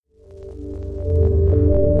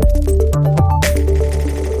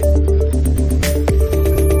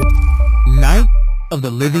of the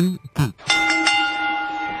Living Geek.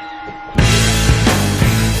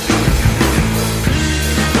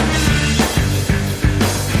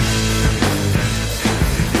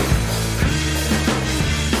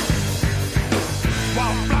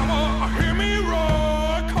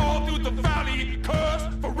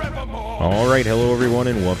 All right, hello everyone,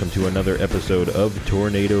 and welcome to another episode of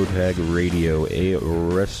Tornado Tag Radio, a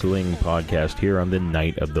wrestling podcast here on the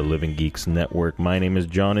Night of the Living Geeks Network. My name is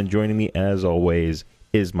John, and joining me, as always,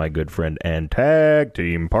 is my good friend and tag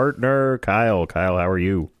team partner, Kyle. Kyle, how are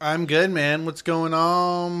you? I'm good, man. What's going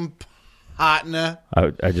on, partner?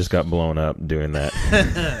 I just got blown up doing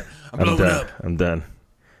that. I'm done. I'm done.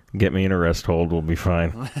 Get me in a rest hold, we'll be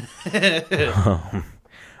fine.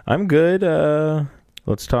 I'm good.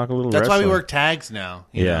 Let's talk a little That's wrestling. why we work tags now.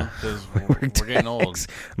 Yeah. Because we're getting old.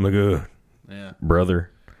 I'm like, ugh, Yeah. brother,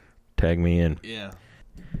 tag me in. Yeah.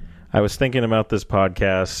 I was thinking about this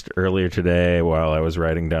podcast earlier today while I was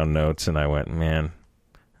writing down notes, and I went, man,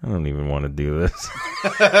 I don't even want to do this.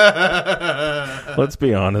 Let's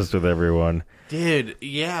be honest with everyone. Dude,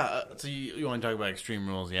 yeah. So you want to talk about Extreme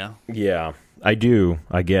Rules, yeah? Yeah, I do,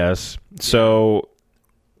 I guess. So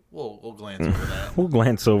We'll glance over that. we'll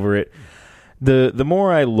glance over it. The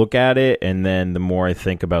more I look at it, and then the more I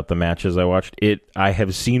think about the matches I watched, I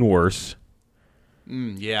have seen worse.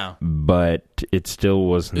 Yeah. But it still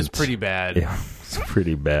wasn't. It's pretty bad. Yeah, it's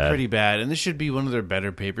pretty bad. Pretty bad. And this should be one of their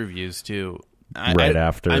better pay-per-views, too.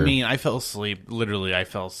 After. I mean, I fell asleep. Literally, I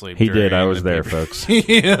fell asleep. He did. I was the there,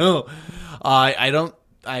 pay-per-view. folks.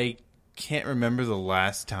 I can't remember the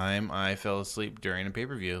last time I fell asleep during a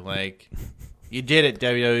pay-per-view. Like, you did it,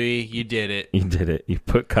 WWE. You did it. You did it. You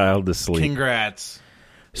put Kyle to sleep. Congrats.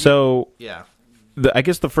 So, Yeah. I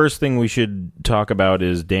guess the first thing we should talk about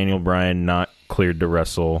is Daniel Bryan not cleared to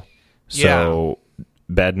wrestle. So,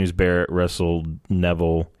 Bad News Barrett wrestled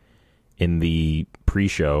Neville in the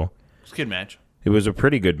pre-show. It's a good match. It was a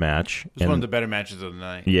pretty good match. It was one of the better matches of the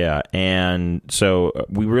night. Yeah, and so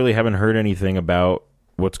we really haven't heard anything about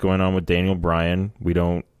what's going on with Daniel Bryan. We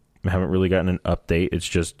haven't really gotten an update. It's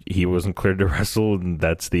just he wasn't cleared to wrestle, and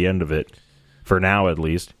that's the end of it. For now, at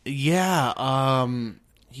least. Yeah,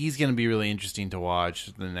 he's going to be really interesting to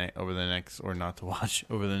watch over the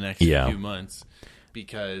next few months,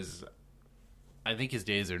 because I think his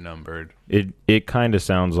days are numbered. It kind of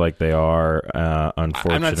sounds like they are,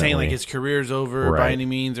 unfortunately. I'm not saying like his career's over by any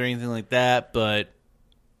means or anything like that, but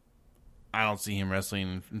I don't see him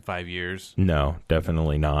wrestling in 5 years. No,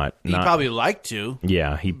 definitely not. He'd probably like to.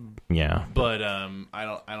 Yeah, But I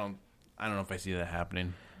don't know if I see that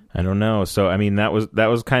happening. I don't know. So I mean, that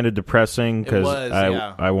was kind of depressing because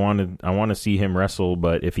I want to see him wrestle,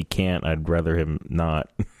 but if he can't, I'd rather him not.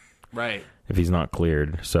 Right. If he's not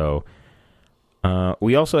cleared. So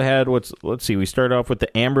we also had let's see. We started off with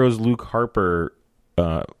the Ambrose Luke Harper.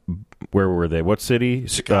 Where were they? What city?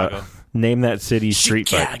 Chicago. Name that city. Street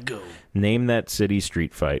Chicago. fight. Name that city.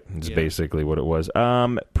 Street fight. Is basically what it was.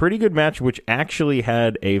 Pretty good match, which actually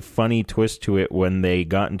had a funny twist to it when they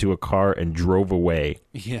got into a car and drove away.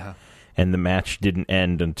 Yeah. And the match didn't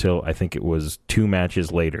end until I think it was 2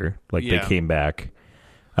 matches later. Like they came back.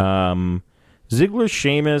 Ziggler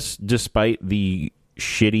Sheamus, despite the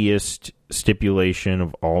shittiest stipulation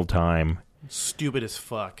of all time, Stupid as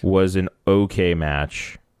fuck. was an okay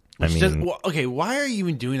match. Okay, why are you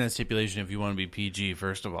even doing that stipulation if you want to be PG,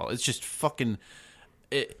 first of all? It's just fucking...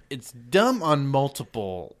 It's dumb on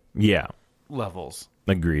multiple levels.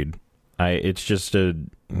 Agreed. It's just it's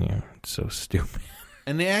so stupid.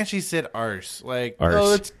 And they actually said arse. Like, Arse. oh,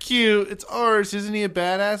 that's cute. It's arse. Isn't he a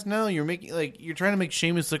badass? No, you're trying to make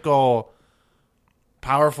Sheamus look all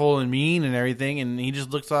powerful and mean and everything, and he just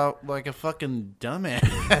looks out like a fucking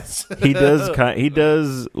dumbass. He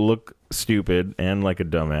does look stupid and like a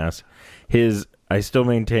dumbass. I still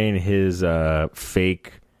maintain his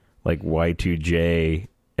fake like Y2J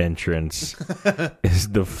entrance is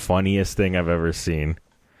the funniest thing I've ever seen.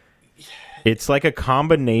 It's like a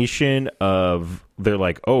combination of, they're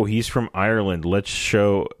like, oh, he's from Ireland, let's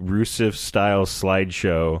show Rusev style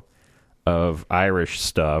slideshow of Irish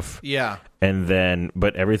stuff. Yeah. And then,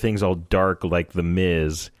 but everything's all dark like The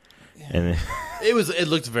Miz. And it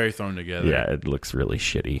looked very thrown together. yeah, it looks really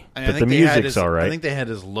shitty. I but the music's all right. I think they had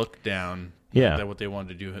his look down. Yeah. That what they wanted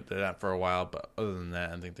to do that for a while, but other than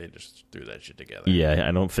that, I think they just threw that shit together. Yeah,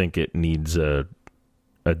 I don't think it needs a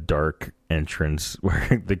dark entrance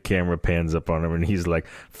where the camera pans up on him and he's like,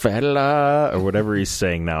 fella, or whatever he's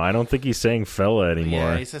saying now. I don't think he's saying fella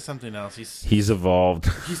anymore. Yeah, he says something else. He's evolved.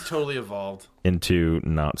 He's totally evolved into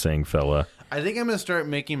not saying fella. I think I'm going to start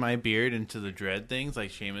making my beard into the dread things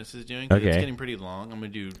like Sheamus is doing. 'Cause it's getting pretty long. I'm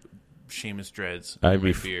going to do Sheamus dreads. I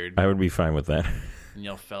would be fine with that. And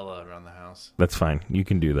yell fella around the house. That's fine. You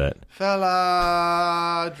can do that.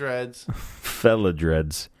 Fella dreads. Fella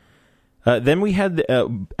dreads. Then we had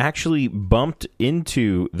actually bumped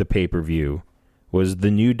into the pay-per-view was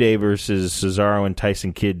the New Day versus Cesaro and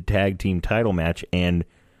Tyson Kidd tag team title match, and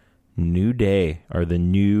New Day are the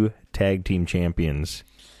new tag team champions.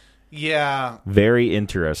 Yeah. Very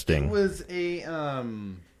interesting. It was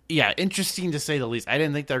interesting to say the least. I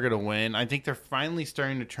didn't think they were going to win. I think they're finally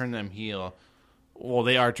starting to turn them heel. Well,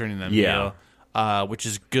 they are turning them heel. Which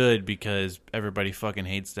is good because everybody fucking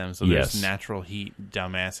hates them. So there's natural heat,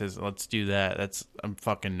 dumbasses. Let's do that. That's a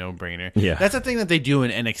fucking no-brainer. Yeah. That's the thing that they do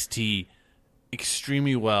in NXT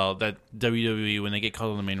extremely well, that WWE, when they get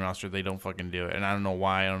called on the main roster, they don't fucking do it. And I don't know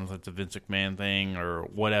why. I don't know if it's a Vince McMahon thing or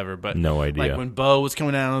whatever. But no idea. Like when Bo was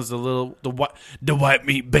coming out as the white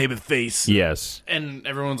meat baby face. Yes. And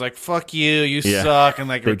everyone's like, fuck you suck. And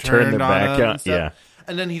like they turned their back on. Yeah.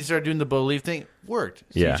 And then he started doing the Bo Leaf thing. Worked.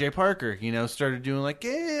 Yeah. CJ Parker, started doing like,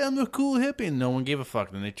 hey, I'm a cool hippie. And no one gave a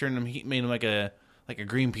fuck. Then they turned him, made him like a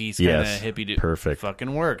Greenpeace kind of hippie dude. Perfect.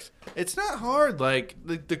 Fucking works. It's not hard. Like,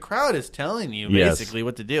 the crowd is telling you basically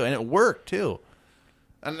what to do. And it worked, too.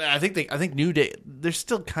 And I think New Day, they're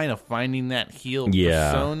still kind of finding that heel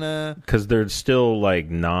persona. Because they're still, like,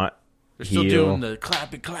 not They're still doing the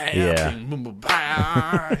clappy clap and boom, boom,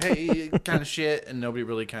 bah, hey kind of shit. And nobody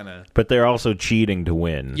really kind of... But they're also cheating to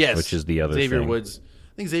win, yes, which is the other Xavier thing. Woods.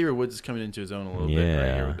 I think Xavier Woods is coming into his own a little bit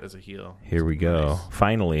right here as a heel. Here we go. Nice.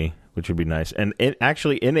 Finally, which would be nice. And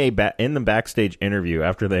actually, in the backstage interview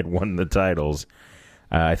after they had won the titles,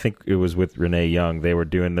 I think it was with Renee Young, they were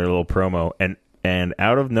doing their little promo, and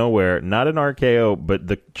out of nowhere, not an RKO, but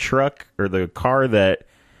the truck or the car that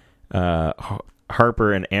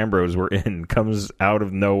Harper and Ambrose were in comes out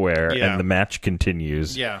of nowhere, and the match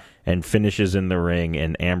continues and finishes in the ring,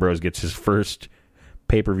 and Ambrose gets his first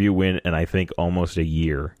pay-per-view win in, I think, almost a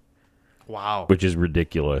year. Wow. Which is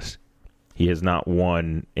ridiculous. He has not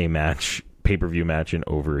won a pay-per-view match in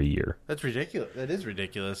over a year. That's ridiculous. That is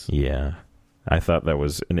ridiculous. Yeah. I thought that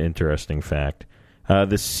was an interesting fact.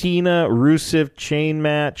 The Cena-Rusev chain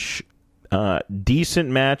match, decent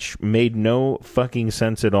match, made no fucking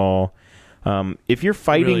sense at all. If you're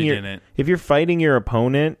fighting your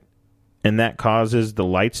opponent and that causes the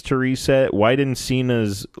lights to reset, why didn't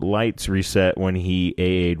Cena's lights reset when he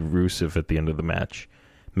AA'd Rusev at the end of the match?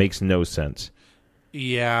 Makes no sense.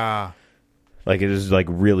 Yeah. Like, it is, like,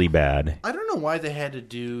 really bad. I don't know why they had to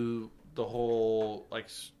do the whole, like,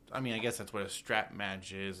 I mean, I guess that's what a strap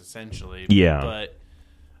match is, essentially. Yeah. But,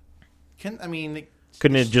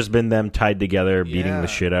 couldn't it just been them tied together, beating the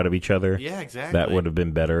shit out of each other? Yeah, exactly. That would have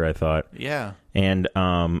been better, I thought. Yeah. And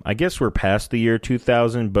I guess we're past the year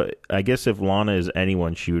 2000, but I guess if Lana is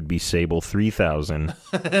anyone, she would be Sable 3000.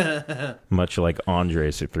 Much like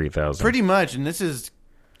Andres 3000. Pretty much, and this is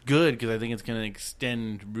good because I think it's going to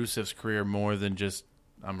extend Rusev's career more than just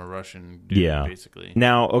I'm a Russian dude, basically.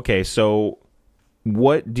 Now, okay, so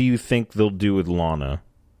what do you think they'll do with Lana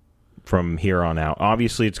from here on out?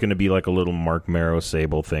 Obviously, it's going to be like a little Mark Marrow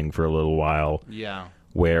Sable thing for a little while. Yeah.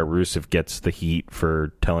 Where Rusev gets the heat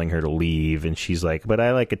for telling her to leave, and she's like, but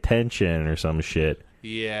I like attention or some shit.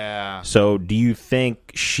 Yeah. So do you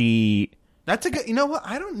think she... That's a good... You know what?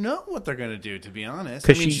 I don't know what they're going to do, to be honest.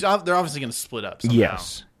 I mean, they're obviously going to split up somehow.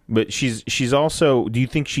 Yes. But she's also... Do you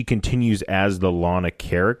think she continues as the Lana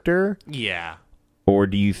character? Yeah. Or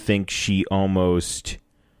do you think she almost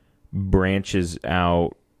branches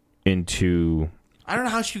out into... I don't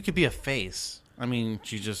know how she could be a face. I mean,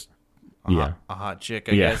 she's just a hot chick,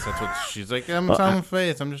 I guess. That's what she's like. I'm a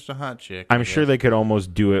face. I'm just a hot chick. I'm sure they could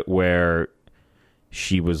almost do it where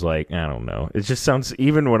she was like, I don't know. It just sounds...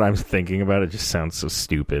 Even when I'm thinking about it, it just sounds so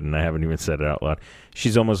stupid, and I haven't even said it out loud.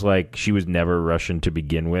 She's almost like she was never Russian to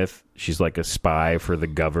begin with. She's like a spy for the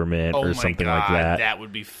government or something like that. That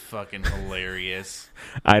would be fucking hilarious.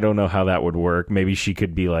 I don't know how that would work. Maybe she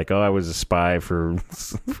could be like, oh, I was a spy for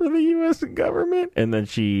the U.S. government. And then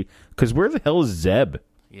because where the hell is Zeb?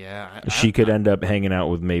 Yeah. She could end up hanging out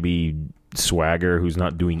with maybe Swagger, who's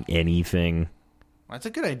not doing anything. That's a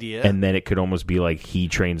good idea. And then it could almost be like he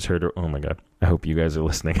trains her to... Oh, my God. I hope you guys are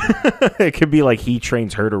listening. It could be like he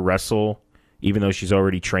trains her to wrestle, even though she's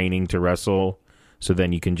already training to wrestle. So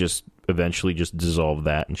then you can just eventually just dissolve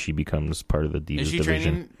that, and she becomes part of the Divas division. Is she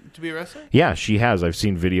training to be a wrestler? Yeah, she has. I've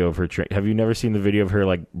seen video of her. Have you never seen the video of her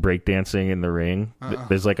like breakdancing in the ring?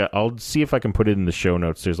 There's like I'll see if I can put it in the show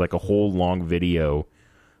notes. There's like a whole long video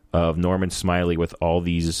of Norman Smiley with all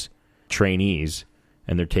these trainees,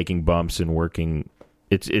 and they're taking bumps and working.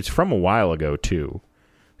 It's from a while ago too,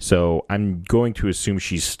 so I'm going to assume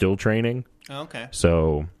she's still training. Oh, okay.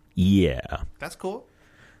 So yeah, that's cool.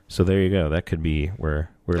 So there you go. That could be where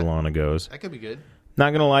Lana goes. That could be good. Not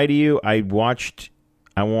going to lie to you. I watched,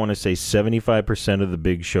 I want to say 75% of the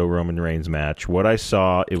Big Show Roman Reigns match. What I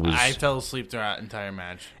saw, it was... I fell asleep throughout the entire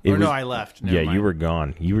match. I left. Never mind. You were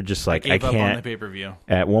gone. You were just like, I can't... up on the pay-per-view.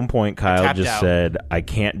 At one point, Kyle just said, I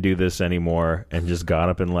can't do this anymore, and just got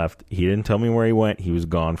up and left. He didn't tell me where he went. He was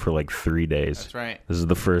gone for like 3 days. That's right. This is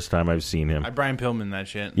the first time I've seen him. I Brian Pillman that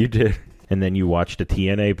shit. You did. And then you watched a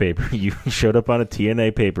TNA pay-per-view. You showed up on a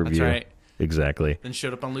TNA pay-per-view. That's right. Exactly. Then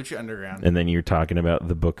showed up on Lucha Underground. And then you're talking about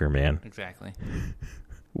the Booker, man. Exactly.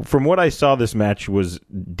 From what I saw, this match was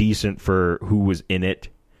decent for who was in it.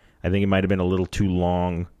 I think it might have been a little too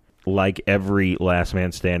long. Like every Last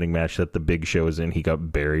Man Standing match that the Big Show is in, he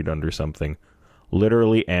got buried under something.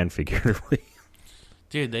 Literally and figuratively.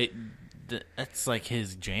 Dude, that's like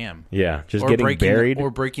his jam. Yeah, just getting buried. Or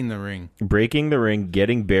breaking the ring. Breaking the ring,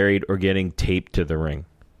 getting buried, or getting taped to the ring.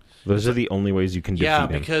 Those are the only ways you can defeat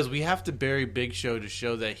him. Yeah, because we have to bury Big Show to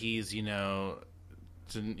show that he's,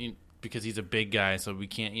 because he's a big guy, so we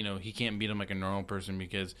can't, he can't beat him like a normal person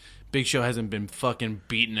because Big Show hasn't been fucking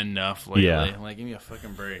beaten enough lately. Yeah. Like, give me a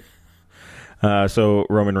fucking break. So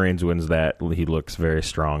Roman Reigns wins that. He looks very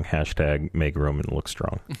strong. # make Roman look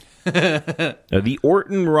strong. The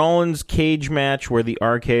Orton-Rollins cage match where the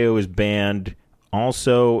RKO is banned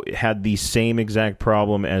also had the same exact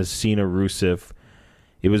problem as Cena-Rusev.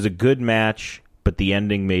 It was a good match, but the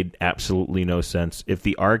ending made absolutely no sense. If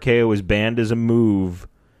the RKO is banned as a move,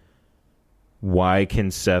 why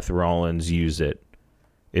can Seth Rollins use it?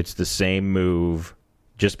 It's the same move.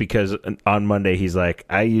 Just because on Monday he's like,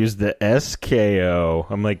 I used the SKO.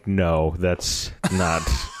 I'm like, no, that's not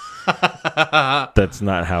that's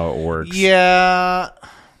not how it works. Yeah.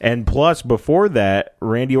 And plus, before that,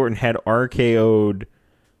 Randy Orton had RKO'd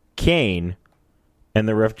Kane, and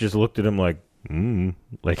the ref just looked at him like,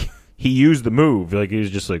 like he used the move. Like he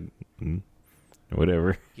was just like,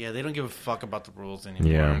 whatever. Yeah, they don't give a fuck about the rules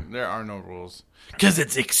anymore. Yeah. There are no rules. Because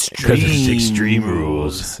it's extreme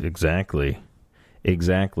rules.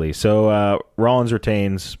 Exactly. So Rollins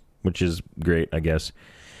retains, which is great, I guess.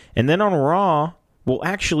 And then on Raw, well,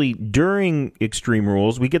 actually, during Extreme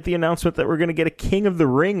Rules, we get the announcement that we're going to get a King of the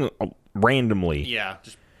Ring randomly. Yeah,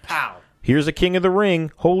 just pow. Here's a King of the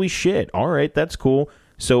Ring. Holy shit. All right, that's cool.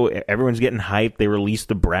 So everyone's getting hyped. They release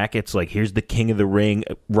the brackets. Like, here's the King of the Ring.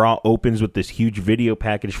 Raw opens with this huge video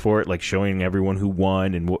package for it, like showing everyone who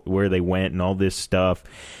won and where they went and all this stuff.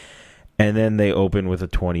 And then they open with a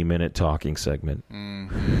 20-minute talking segment.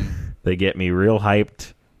 Mm-hmm. They get me real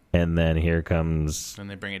hyped, and then here comes... And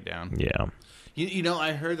they bring it down. Yeah.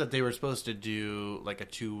 I heard that they were supposed to do like a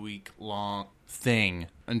 2-week-long thing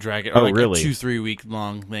and drag it. Or like really? A 2-3 week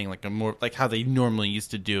long thing, like a more like how they normally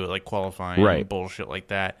used to do it, like qualifying and bullshit like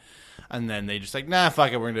that. And then they just like, nah,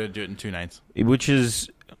 fuck it, we're going to do it in 2 nights. Which is,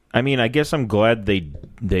 I mean, I guess I'm glad they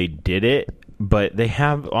did it, but they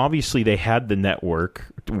had the network,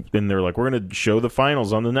 and they're like, we're going to show the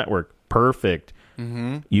finals on the network. Perfect.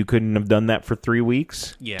 Mm-hmm. You couldn't have done that for 3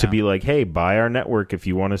 weeks? Yeah. To be like, hey, buy our network if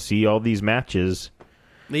you want to see all these matches.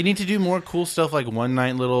 They need to do more cool stuff like one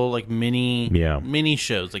night little like mini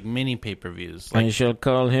shows, like mini pay-per-views. Like, I shall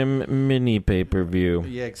call him mini pay-per-view.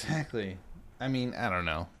 Yeah, exactly. I mean, I don't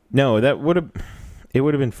know. No, it would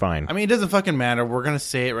have been fine. I mean, it doesn't fucking matter. We're going to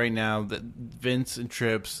say it right now that Vince and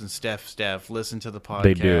Trips and Steph listen to the podcast.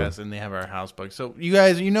 They do. And they have our house book. So you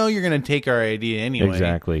guys, you're going to take our idea anyway.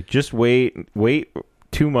 Exactly. Just wait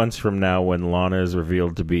 2 months from now when Lana is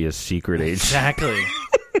revealed to be a secret agent. Exactly.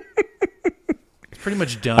 Pretty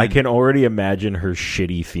much done. I can already imagine her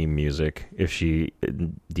shitty theme music if she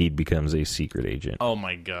indeed becomes a secret agent. Oh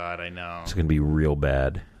my god, I know. It's going to be real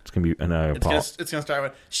bad. It's going to be, and it's going to start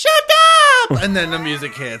with, shut up! And then the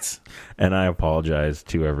music hits. And I apologize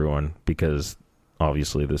to everyone because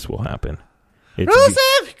obviously this will happen.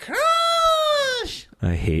 Rusev Crush!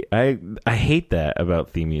 I hate that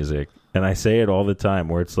about theme music. And I say it all the time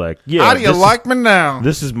where it's like, yeah. How do you like me now?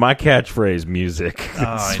 This is my catchphrase music. Oh,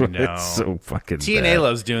 I know. It's so fucking TNA bad.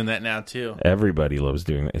 loves doing that now, too. Everybody loves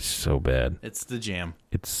doing that. It's so bad. It's the jam.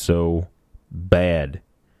 It's so bad.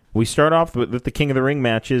 We start off with the King of the Ring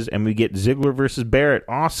matches, and we get Ziggler versus Barrett.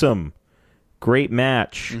 Awesome. Great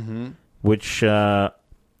match. Mm-hmm. Which,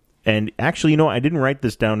 and actually, I didn't write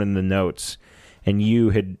this down in the notes, and you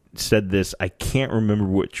had said this. I can't remember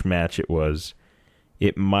which match it was.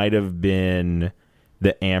 It might have been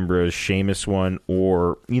the Ambrose Sheamus one,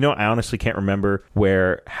 or I honestly can't remember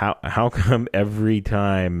where. How come every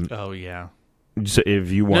time? Oh yeah. So if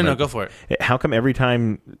you want, no, go for it. How come every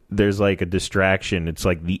time there's like a distraction, it's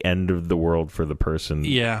like the end of the world for the person?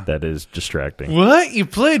 That is distracting. What? You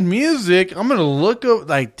played music? I'm gonna look up.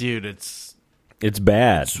 Like, dude, it's It's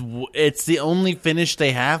bad. It's the only finish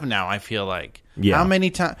they have now, I feel like. Yeah. How many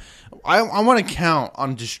times? I want to count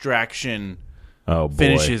on distraction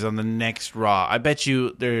finishes on the next Raw. I bet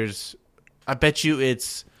you it's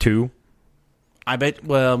 2.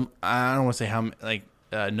 Well, I don't want to say how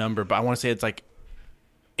number, but I want to say it's like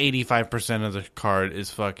 85% of the card is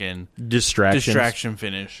fucking distraction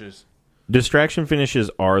finishes. Distraction finishes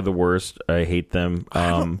are the worst. I hate them.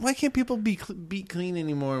 Why can't people beat clean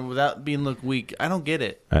anymore without being look weak? I don't get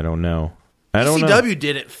it. I don't know. ECW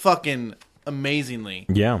did it fucking amazingly.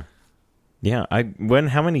 Yeah. Yeah.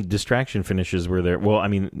 How many distraction finishes were there? Well, I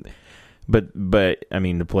mean, but I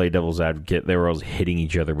mean, to play devil's advocate, they were always hitting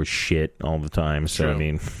each other with shit all the time. So, True. I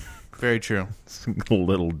mean, very true. It's a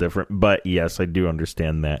little different. But yes, I do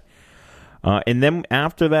understand that. And then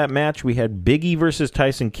after that match, we had Big E versus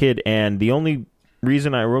Tyson Kidd. And the only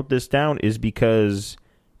reason I wrote this down is because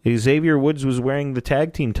Xavier Woods was wearing the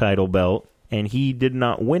tag team title belt, and he did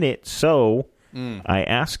not win it. So I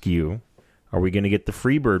ask you, are we going to get the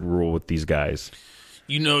Freebird rule with these guys?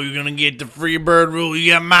 You know you're going to get the Freebird rule.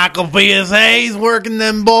 You got Michael P.S. Hayes working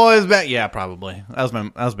them boys back. Yeah, probably. That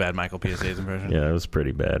was bad, Michael P.S. Hayes impression. Yeah, it was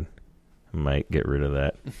pretty bad. Might get rid of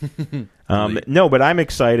that. No, but I'm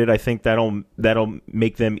excited. I think that'll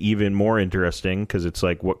make them even more interesting because it's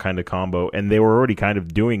like what kind of combo, and they were already kind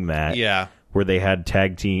of doing that. Yeah, where they had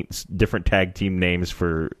different tag team names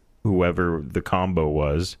for whoever the combo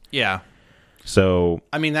was. Yeah. So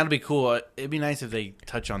I mean that'd be cool. It'd be nice if they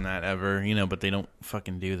touch on that ever, but they don't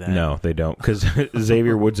fucking do that. No, they don't because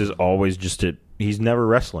Xavier Woods is always he's never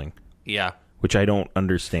wrestling. Yeah, which I don't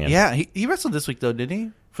understand. Yeah, he wrestled this week though, didn't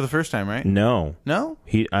he? For the first time, right? No.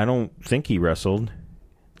 I don't think he wrestled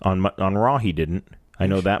on Raw. He didn't. I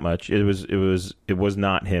know that much. It was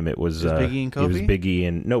not him. It was Big E and Kofi. It was Big E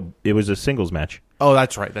and no. It was a singles match. Oh,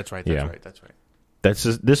 that's right. That's right.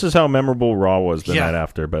 This is how memorable Raw was the night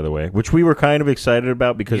after. By the way, which we were kind of excited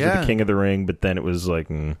about because of the King of the Ring, but then it was like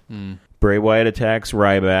Bray Wyatt attacks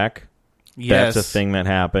Ryback. Yes, that's a thing that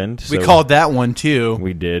happened. We called that one too.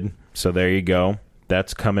 We did. So there you go.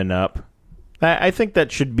 That's coming up. I think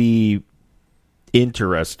that should be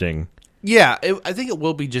interesting. Yeah, I think it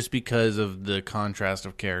will be just because of the contrast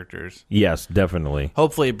of characters. Yes, definitely.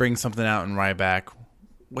 Hopefully it brings something out in Ryback,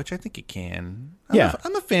 which I think it can.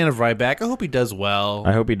 I'm a fan of Ryback. I hope he does well.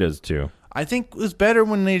 I hope he does too. I think it was better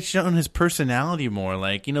when they'd shown his personality more.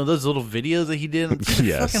 Like, those little videos that he did. It's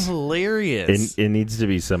fucking hilarious. It needs to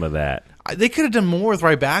be some of that. They could have done more with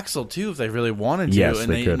Rybaxel too if they really wanted to. Yes,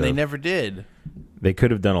 and they never did. They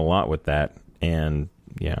could have done a lot with that. And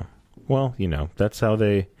well, that's how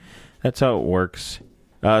it works.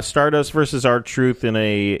 Stardust versus R-Truth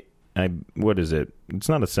in what is it? It's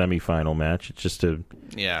not a semifinal match. It's just a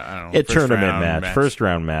tournament match, first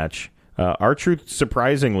round match. R-Truth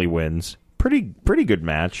surprisingly wins. Pretty good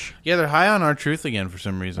match. Yeah, they're high on R-Truth again for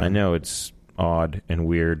some reason. I know, it's odd and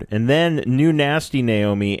weird. And then new nasty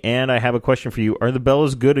Naomi. And I have a question for you: are the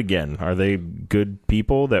Bellas good again? Are they good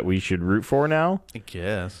people that we should root for now? I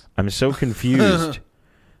guess. I'm so confused.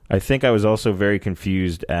 I think I was also very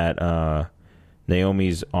confused at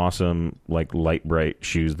Naomi's awesome light bright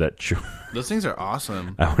shoes. Those things are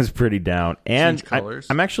awesome. I was pretty down, and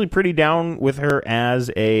I'm actually pretty down with her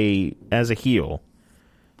as a heel.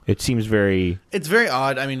 It seems very. It's very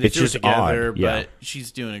odd. I mean, it's just together, odd. Yeah. But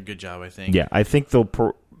she's doing a good job, I think. Yeah, I think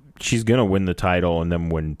she's gonna win the title, and then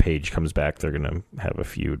when Paige comes back, they're gonna have a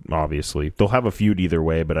feud. Obviously, they'll have a feud either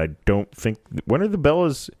way. But I don't think. When are the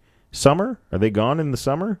Bellas? Summer? Are they gone in the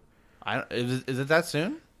summer? Is it that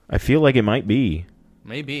soon? I feel like it might be.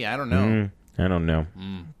 Maybe. I don't know. I don't know.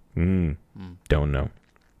 Don't know.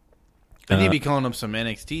 They need to be calling up some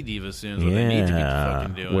NXT divas soon. So they need to be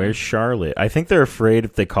fucking doing. Where's Charlotte? I think they're afraid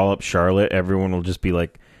if they call up Charlotte, everyone will just be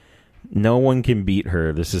like, no one can beat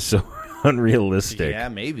her. This is so unrealistic. Yeah,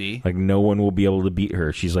 maybe. Like, no one will be able to beat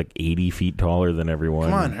her. She's like 80 feet taller than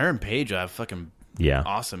everyone. Come on, her and Paige have fucking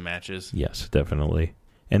awesome matches. Yes, definitely.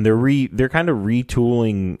 And they're kind of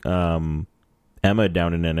retooling Emma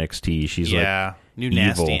down in NXT. She's like new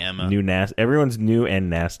evil. Nasty Emma. Everyone's new and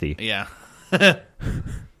nasty. Yeah.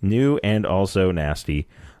 New and also nasty.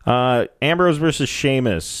 Ambrose versus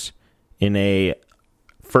Sheamus in a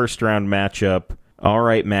first round matchup. All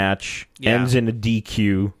right match. Ends in a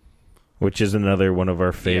DQ, which is another one of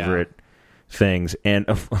our favorite things. And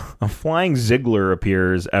a flying Ziggler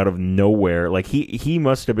appears out of nowhere. Like he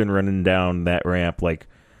must have been running down that ramp like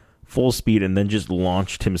full speed and then just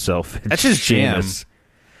launched himself. That's his jam.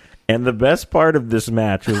 And the best part of this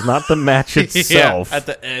match was not the match itself. At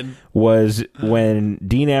the end. Was when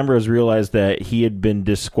Dean Ambrose realized that he had been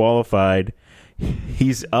disqualified.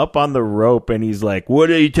 He's up on the rope and he's like, "What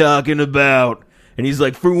are you talking about?" And he's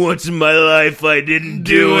like, for once in my life, I didn't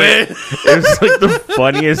do it. It was like the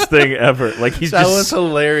funniest thing ever. Like that was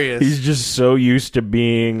hilarious. He's just so used to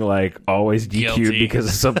being like always DQ'd because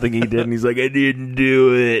of something he did. And he's like, I didn't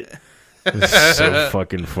do it. It's so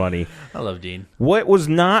fucking funny. I love Dean. What was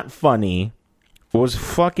not funny was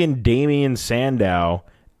fucking Damien Sandow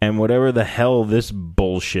and whatever the hell this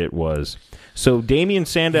bullshit was. So Damien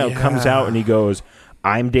Sandow comes out and he goes,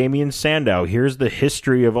 I'm Damien Sandow. Here's the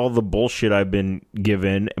history of all the bullshit I've been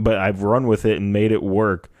given, but I've run with it and made it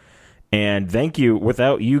work. And thank you.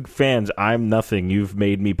 Without you fans, I'm nothing. You've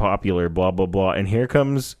made me popular, blah, blah, blah. And here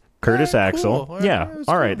comes Curtis Axel. Cool. Yeah.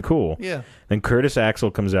 All right, cool. Yeah. Then Curtis Axel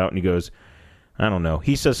comes out and he goes, I don't know.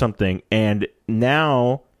 He says something. And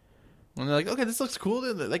now... And they're like, okay, this looks cool.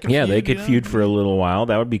 They could feud for a little while.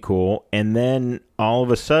 That would be cool. And then all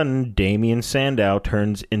of a sudden, Damien Sandow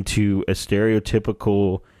turns into a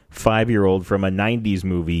stereotypical 5-year-old from a 90s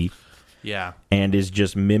movie. Yeah. And is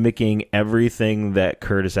just mimicking everything that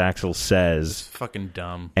Curtis Axel says. It's fucking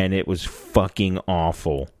dumb. And it was fucking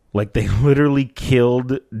awful. Like, they literally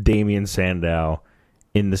killed Damien Sandow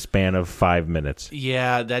in the span of 5 minutes.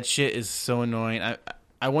 Yeah, that shit is so annoying.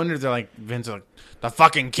 I wonder if they're like, Vince, like, the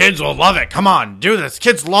fucking kids will love it. Come on, do this.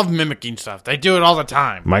 Kids love mimicking stuff. They do it all the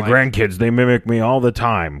time. My grandkids, they mimic me all the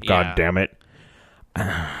time. God damn it.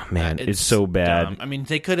 Man, it's so bad. Dumb. I mean,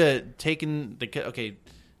 they could have taken okay,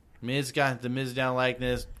 Miz got the Miz down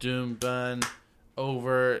likeness, Doom Bun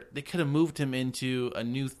over. They could have moved him into a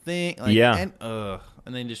new thing. Like, and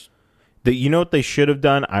then just... You know what they should have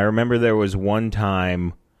done? I remember there was one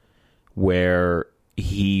time where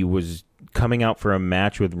he was coming out for a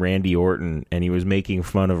match with Randy Orton, and he was making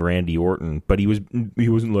fun of Randy Orton, but he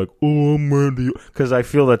wasn't like, oh, I'm Randy, because I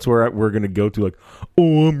feel that's where we're going to go to, like,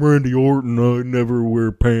 oh, I'm Randy Orton, I never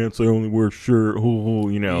wear pants, I only wear shirt,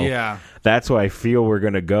 you know. Yeah. That's why I feel we're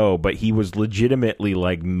going to go, but he was legitimately,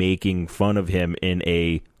 like, making fun of him in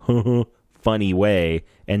a funny way,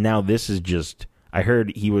 and now this is just... I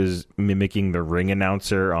heard he was mimicking the ring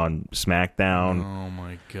announcer on SmackDown. Oh,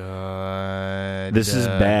 my God. This is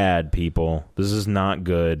bad, people. This is not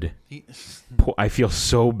good. I feel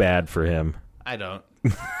so bad for him. I don't.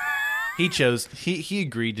 He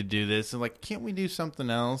agreed to do this. And, like, can't we do something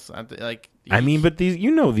else? I mean, but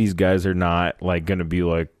these guys are not, like, going to be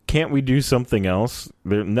like, can't we do something else?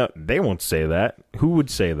 They won't say that. Who would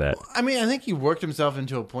say that? I mean, I think he worked himself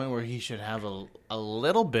into a point where he should have a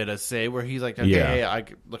little bit of say, where he's like, okay, hey,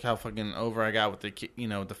 look how fucking over I got with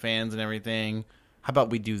with the fans and everything. How about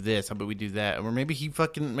we do this? How about we do that? Or maybe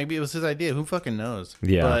maybe it was his idea. Who fucking knows?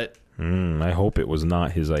 Yeah. But I hope it was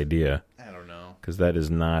not his idea. I don't know. Because it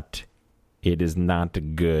is not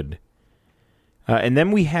good. And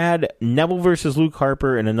then we had Neville versus Luke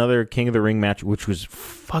Harper in another King of the Ring match, which was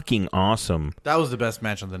fucking awesome. That was the best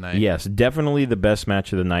match of the night. Yes, definitely the best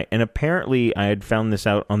match of the night. And apparently, I had found this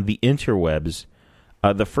out on the interwebs.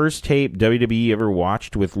 The first tape WWE ever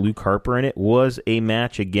watched with Luke Harper in it was a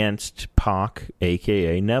match against Pac,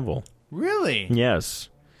 a.k.a. Neville. Really? Yes.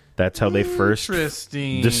 That's how they first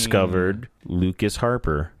discovered Lucas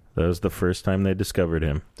Harper. That was the first time they discovered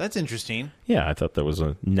him. That's interesting. Yeah, I thought that was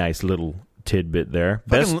a nice little tidbit there.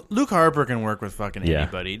 Luke Harper can work with fucking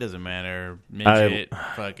anybody. It doesn't matter. Midget,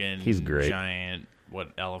 he's great. Giant,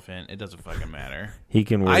 elephant. It doesn't fucking matter. He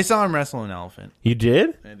can work. I saw him wrestle an elephant. You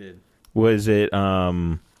did? I did. Was it,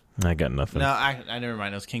 I got nothing. No, I never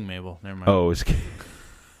mind. It was King Mabel. Never mind. Oh, it was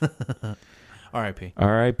R.I.P.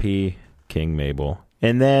 R.I.P. King Mabel.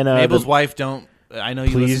 And then Mabel's wife, don't... I know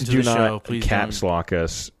you listen to the show. Please caps lock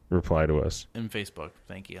us. Reply to us. In Facebook.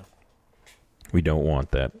 Thank you. We don't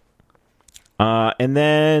want that. And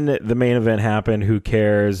then the main event happened. Who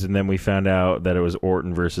cares? And then we found out that it was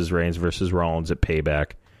Orton versus Reigns versus Rollins at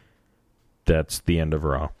Payback. That's the end of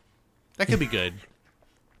Raw. That could be good.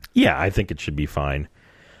 Yeah, I think it should be fine.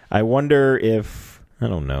 I wonder if... I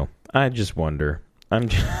don't know. I just wonder. I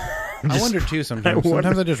wonder too sometimes.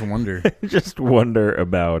 Sometimes I just wonder. Just wonder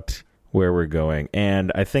about where we're going.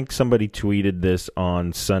 And I think somebody tweeted this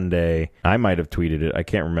on Sunday. I might have tweeted it. I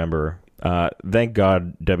can't remember. Thank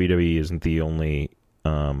God WWE isn't the only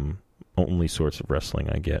source of wrestling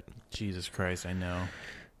I get. Jesus Christ, I know.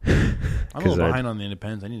 I'm a little behind on the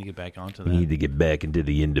independents. I need to get back onto that. We need to get back into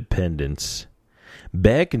the independents.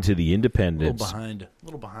 Back into the independents. A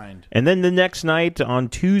little behind. And then the next night, on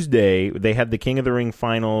Tuesday, they had the King of the Ring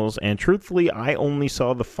finals. And truthfully, I only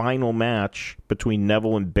saw the final match between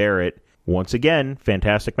Neville and Barrett. Once again,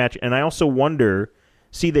 fantastic match. And I also wonder,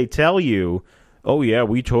 they tell you, oh yeah,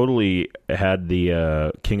 we totally had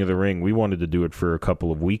the King of the Ring. We wanted to do it for a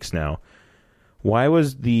couple of weeks now. Why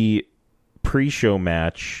was the pre-show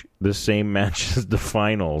match the same match as the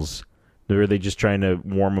finals? Were they just trying to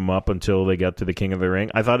warm him up until they got to the King of the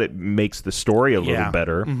Ring? I thought it makes the story a little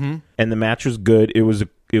better. Mm-hmm. And the match was good. It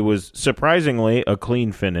was surprisingly a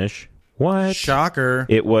clean finish. What? Shocker.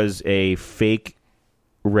 It was a fake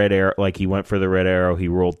red arrow. Like, he went for the red arrow, he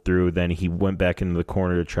rolled through, then he went back into the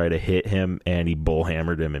corner to try to hit him, and he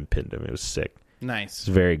bullhammered him and pinned him. It was sick. Nice. It's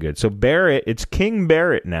very good. So Barrett, it's King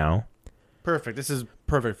Barrett now. Perfect. This is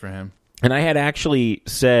perfect for him. And I had actually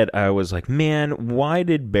said, I was like, man, why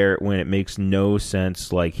did Barrett win? It makes no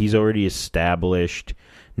sense. Like, he's already established.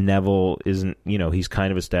 Neville isn't, he's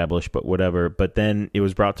kind of established, but whatever. But then it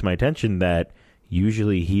was brought to my attention that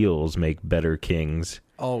usually heels make better kings.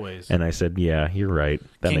 Always. And I said, yeah, you're right.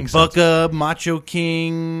 That King makes Booker, sense. Macho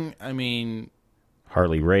King,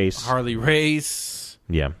 Harley Race.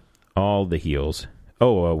 Yeah, all the heels.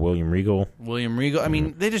 Oh, William Regal.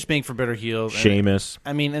 They just make for better heels. Sheamus.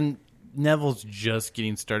 And Neville's just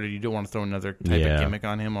getting started. You don't want to throw another type of gimmick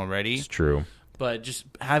on him already. It's true. But just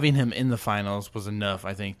having him in the finals was enough,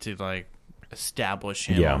 I think, to establish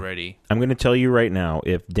him already. I'm going to tell you right now,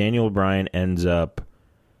 if Daniel Bryan ends up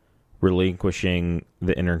relinquishing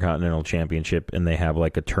the Intercontinental Championship and they have a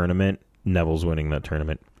tournament, Neville's winning that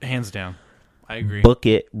tournament. Hands down. I agree. Book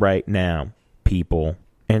it right now, people.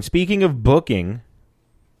 And speaking of booking,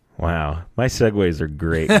 wow, my segues are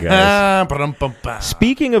great, guys.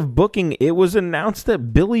 Speaking of booking, it was announced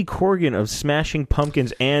that Billy Corgan of Smashing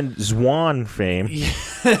Pumpkins and Zwan fame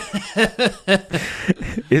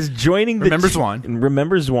is joining the Remember Zwan.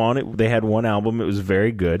 Remember Zwan. They had one album. It was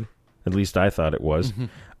very good. At least I thought it was.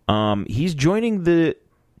 He's joining the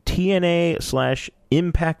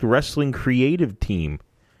TNA/Impact Wrestling creative team,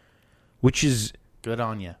 which is good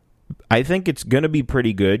on you. I think it's going to be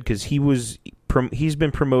pretty good because he's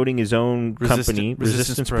been promoting his own company,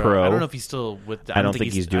 Resistance Pro. I don't know if he's still with them. I don't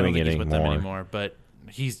think he's doing it anymore. But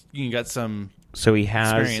you got some. So he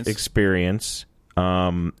has experience.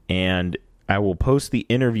 And I will post the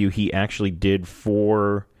interview he actually did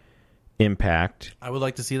for Impact. I would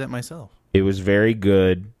like to see that myself. It was very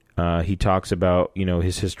good. He talks about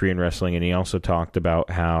his history in wrestling, and he also talked about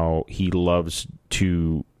how he loves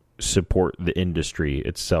to support the industry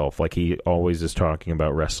itself. Like, he always is talking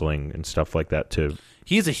about wrestling and stuff like that too.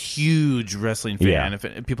 He's a huge wrestling fan.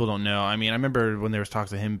 If people don't know, I remember when there was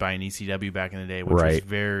talks of him buying ECW back in the day, which was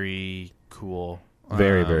very cool.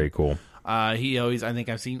 Very, very cool. He always, I think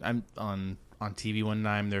I've seen, I'm on TV one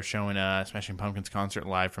time, they're showing a Smashing Pumpkins concert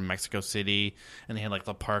live from Mexico City, and they had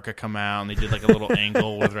La Parka come out, and they did a little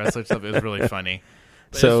angle with wrestling stuff. It was really funny.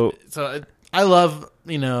 So I love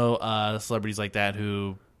celebrities like that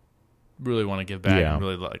who really want to give back and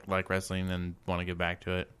really like wrestling and want to give back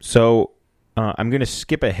to it. So I'm going to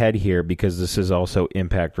skip ahead here because this is also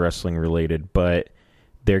Impact Wrestling related, but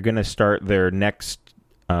they're going to start their next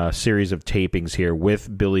series of tapings here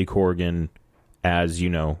with Billy Corgan. As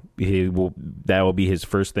that will be his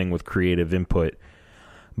first thing with creative input.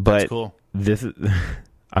 But that's cool.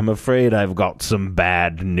 I'm afraid I've got some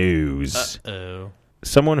bad news. Uh-oh.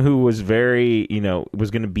 Someone who was very, was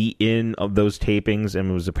going to be in of those tapings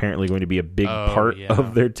and was apparently going to be a big part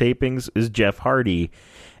of their tapings is Jeff Hardy.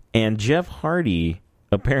 And Jeff Hardy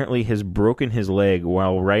apparently has broken his leg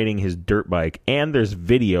while riding his dirt bike, and there's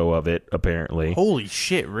video of it, apparently. Holy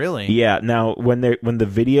shit, really? Yeah, now, when the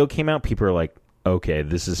video came out, people are like, okay,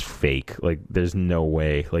 this is fake. Like, there's no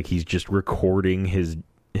way. Like, he's just recording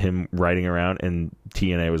him riding around, and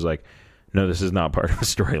TNA was like, no, this is not part of a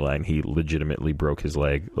storyline. He legitimately broke his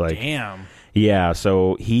leg. Like, damn. Yeah,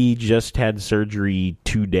 so he just had surgery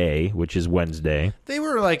today, which is Wednesday. They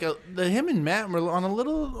were him and Matt were on a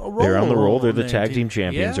roll. They're on the roll. They're the tag team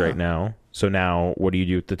champions right now. So now, what do you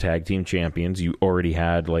do with the tag team champions? You already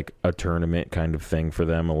had a tournament kind of thing for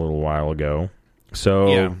them a little while ago.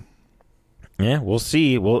 So, yeah, we'll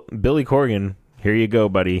see. Well, Billy Corgan, here you go,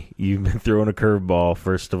 buddy. You've been throwing a curveball,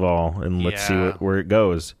 first of all, and let's see where it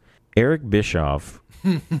goes. Eric Bischoff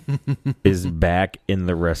is back in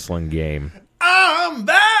the wrestling game. I'm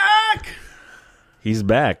back! He's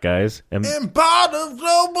back, guys. And part of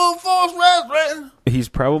Global Force Wrestling. He's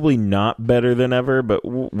probably not better than ever, but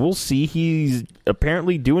we'll see. He's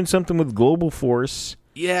apparently doing something with Global Force.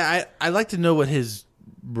 Yeah, I like to know what his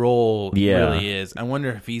role really is. I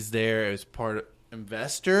wonder if he's there as part of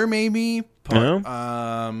investor, maybe.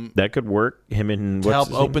 That could work. Him and to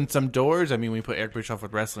help open some doors. We put Eric Bischoff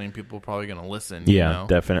with wrestling, people are probably going to listen. Yeah,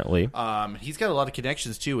 definitely. He's got a lot of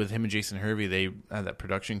connections too with him and Jason Hervey. They have that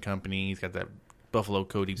production company. He's got that Buffalo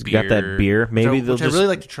Cody beer. Got that beer. Maybe which I really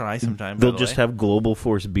like to try sometime. They'll just have Global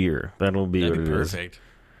Force beer. That'd be what it perfect.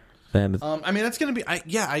 is. That's going to be.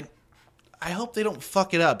 I hope they don't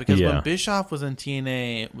fuck it up because when Bischoff was in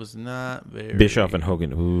TNA, it was not very... Bischoff and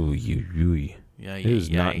Hogan, it was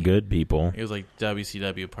not good, people. It was like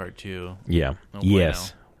WCW Part 2. Yeah.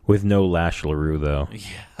 Yes. With no Lash LaRue, though.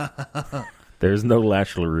 Yeah. There's no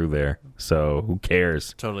Lash LaRue there, so who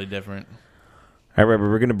cares? Totally different. All right,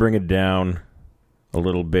 we're going to bring it down a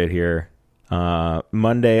little bit here.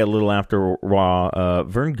 Monday, a little after Raw,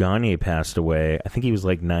 Vern Gagne passed away. I think he was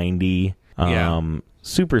like 90.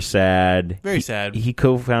 Super sad. Very sad. He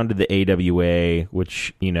co-founded the AWA,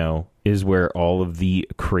 which, is where all of the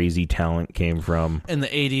crazy talent came from. In the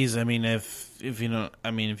 80s, I mean, if you know, I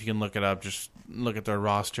mean, if you can look it up, just look at their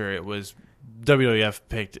roster. It was WWF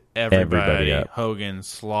picked everybody up. Hogan,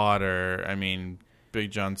 Slaughter, I mean, Big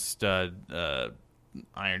John Studd,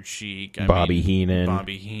 Iron Sheik, Bobby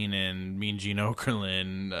Heenan, Mean Gene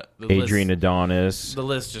Okerlund, Adrian Adonis. The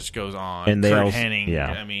list just goes on. And Kurt Hennig,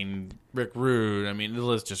 I mean, Rick Rude. I mean, the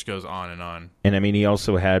list just goes on and on. And I mean, he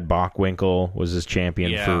also had Bockwinkel was his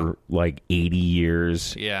champion for like 80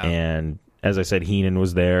 years. Yeah. And as I said, Heenan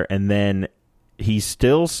was there. And then he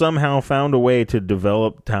still somehow found a way to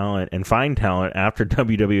develop talent and find talent after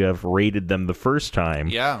WWF raided them the first time.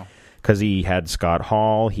 Yeah. Because he had Scott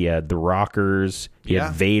Hall, he had the Rockers, he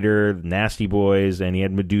had Vader, the Nasty Boys, and he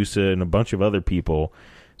had Medusa and a bunch of other people.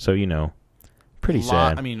 So, pretty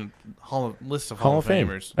sad. I mean, list of Hall of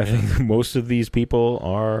Famers. I think most of these people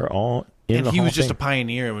are all in the Hall of Fame. And he was just a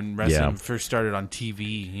pioneer when wrestling first started on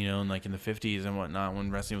TV, and like in the 50s and whatnot. When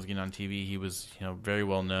wrestling was getting on TV, he was, very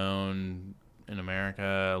well known in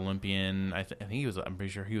America, Olympian. I'm pretty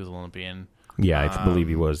sure he was Olympian. Yeah, I believe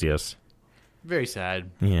he was, yes. Very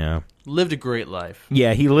sad. Yeah. Lived a great life.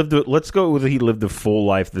 Yeah, he lived a full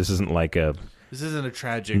life. This isn't a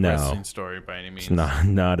tragic wrestling story by any means. It's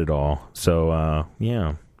not at all. So,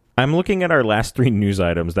 yeah. I'm looking at our last 3 news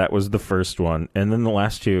items. That was the first one. And then the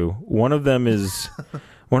last 2. One of them is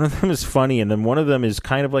funny, and then one of them is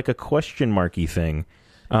kind of like a question marky thing.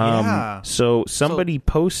 So somebody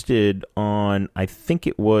posted on, I think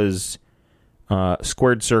it was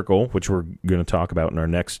Squared Circle, which we're going to talk about in our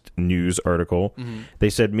next news article. Mm-hmm. They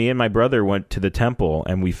said, me and my brother went to the temple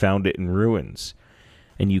and we found it in ruins.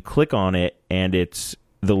 And you click on it and it's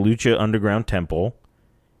the Lucha Underground Temple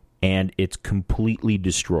and it's completely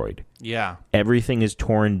destroyed. Yeah. Everything is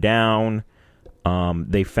torn down.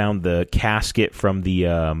 They found the casket from the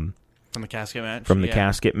casket match. From the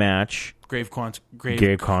casket match. Grave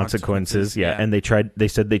consequences. Yeah. And they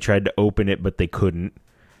said they tried to open it, but they couldn't,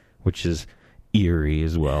 which is eerie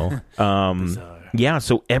as well. Yeah,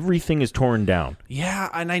 so everything is torn down. Yeah,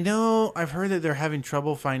 and I've heard that they're having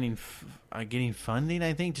trouble finding getting funding,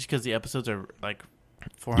 I think, just because the episodes are like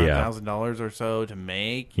 $400,000 or so to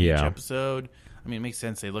make each episode. I mean, it makes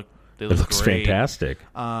sense. It looks great. Fantastic.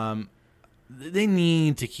 They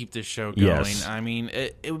need to keep this show going. Yes. I mean,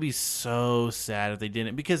 it would be so sad if they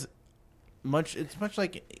didn't, because it's much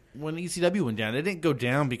like when ECW went down. It didn't go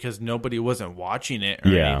down because nobody wasn't watching it or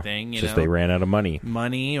anything. Just they ran out of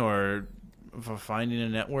money or for finding a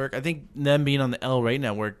network. I think them being on the El Rey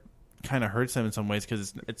network kind of hurts them in some ways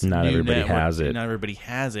because it's not everybody network, has it. Not everybody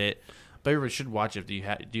has it, but everybody should watch it if you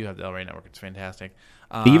do have the El Rey network. It's fantastic.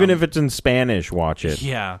 Even if it's in Spanish, watch it.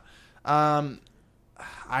 Yeah.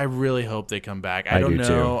 I really hope they come back. I don't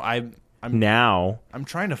know. Too. I'm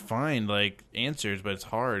trying to find like answers, but it's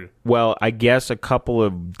hard. Well, I guess a couple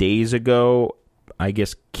of days ago,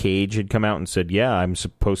 Cage had come out and said, "Yeah, I'm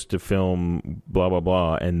supposed to film blah blah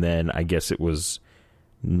blah," and then I guess it was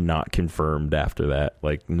not confirmed after that.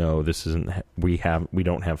 Like, no, this isn't. We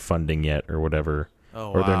don't have funding yet, or whatever.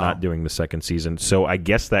 Oh, or they're not doing the second season. So I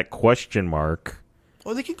guess that question mark.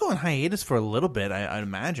 Well, they could go on hiatus for a little bit, I'd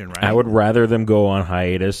imagine, right? I would rather them go on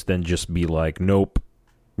hiatus than just be like, nope,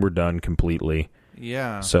 we're done completely.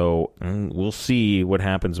 Yeah. So we'll see what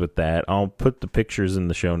happens with that. I'll put the pictures in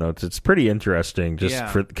the show notes. It's pretty interesting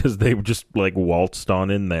because they just like waltzed on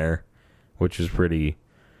in there, which is pretty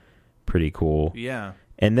cool. Yeah.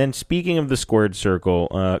 And then speaking of the Squared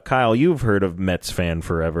Circle, Kyle, you've heard of Mets Fan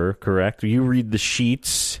Forever, correct? You read the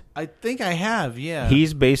sheets. I think I have, yeah.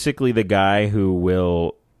 He's basically the guy who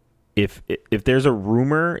will, if there's a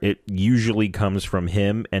rumor, it usually comes from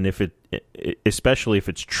him, and especially if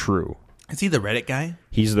it's true. Is he the Reddit guy?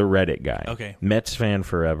 He's the Reddit guy. Okay. Mets Fan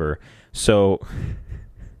Forever. So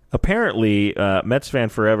apparently, Mets Fan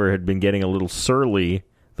Forever had been getting a little surly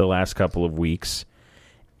the last couple of weeks.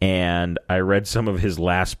 And I read some of his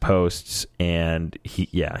last posts, and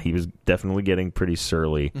he was definitely getting pretty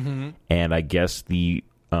surly. Mm-hmm. And I guess the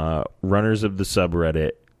runners of the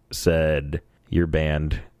subreddit said, "You're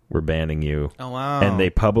banned. we're banning you. Oh, wow. And they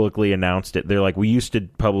publicly announced it. They're like, we used to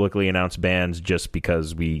publicly announce bans just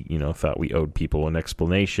because we, thought we owed people an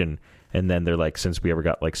explanation. And then they're like, since we ever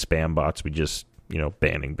got like spam bots, we just,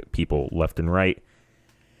 banning people left and right.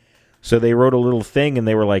 So they wrote a little thing and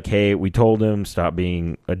they were like, hey, we told him stop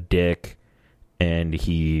being a dick. And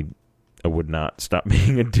he would not stop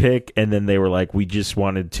being a dick. And then they were like, we just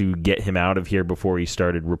wanted to get him out of here before he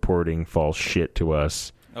started reporting false shit to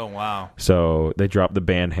us. Oh, wow. So they dropped the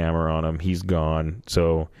band hammer on him. He's gone.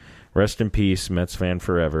 So rest in peace, Mets fan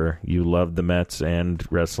forever. You loved the Mets and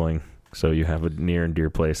wrestling. So you have a near and dear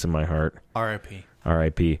place in my heart. R.I.P.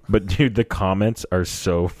 R.I.P. But, dude, the comments are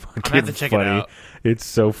so fucking funny. I have to check it out. It's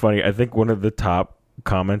so funny. I think one of the top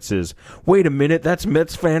comments is, wait a minute, that's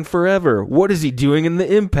Mets fan forever. What is he doing in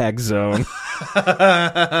the impact zone?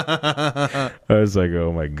 I was like,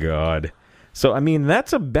 oh, my God. So, I mean,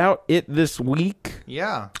 that's about it this week.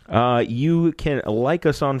 Yeah. You can like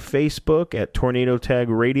us on Facebook at Tornado Tag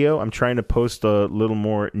Radio. I'm trying to post a little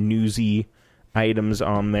more newsy items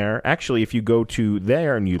on there. Actually, if you go to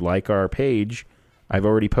there and you like our page, I've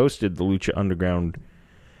already posted the Lucha Underground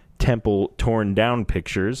temple torn down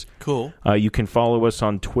pictures. Cool. You can follow us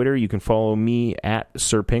on Twitter. You can follow me at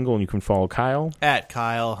Sir Pingle, and you can follow Kyle at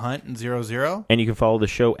Kyle Hunt 00. And you can follow the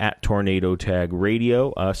show at Tornado Tag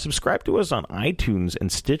Radio. Subscribe to us on iTunes and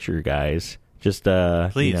Stitcher, guys. Just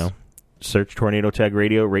please, search Tornado Tag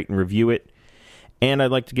Radio, rate and review it. And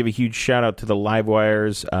I'd like to give a huge shout out to the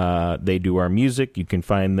Livewires. They do our music. You can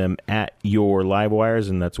find them at Your Livewires,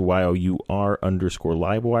 and that's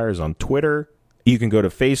YOUR_Livewires on Twitter. You can go to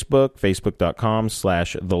Facebook,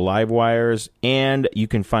 facebook.com/TheLivewires, and you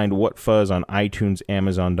can find What Fuzz on iTunes,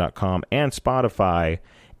 Amazon.com, and Spotify.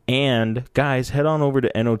 And, guys, head on over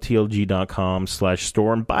to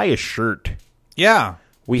NOTLG.com/store and buy a shirt. Yeah.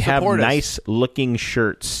 We have nice-looking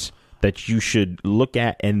shirts that you should look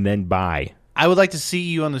at and then buy. I would like to see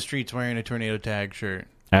you on the streets wearing a Tornado Tag shirt.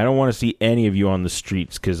 I don't want to see any of you on the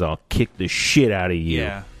streets because I'll kick the shit out of you.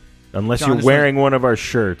 Yeah. Unless John you're wearing one of our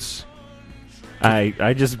shirts.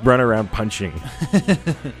 I just run around punching.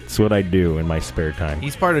 That's what I do in my spare time.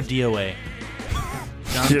 He's part of DOA.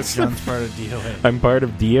 John's part of DOA. I'm part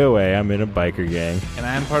of DOA. I'm in a biker gang. And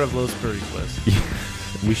I'm part of Los Pericuas.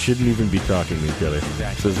 We shouldn't even be talking to each other.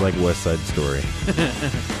 Exactly. This is like West Side Story.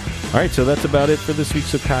 All right, so that's about it for this week.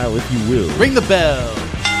 So, Kyle, if you will, ring the bell.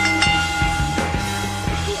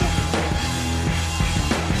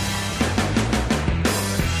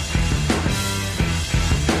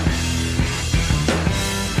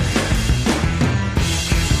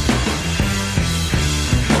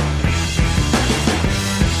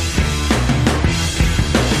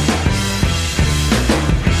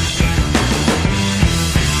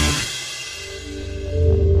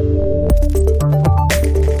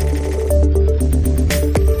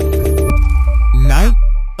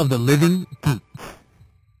 Of the Living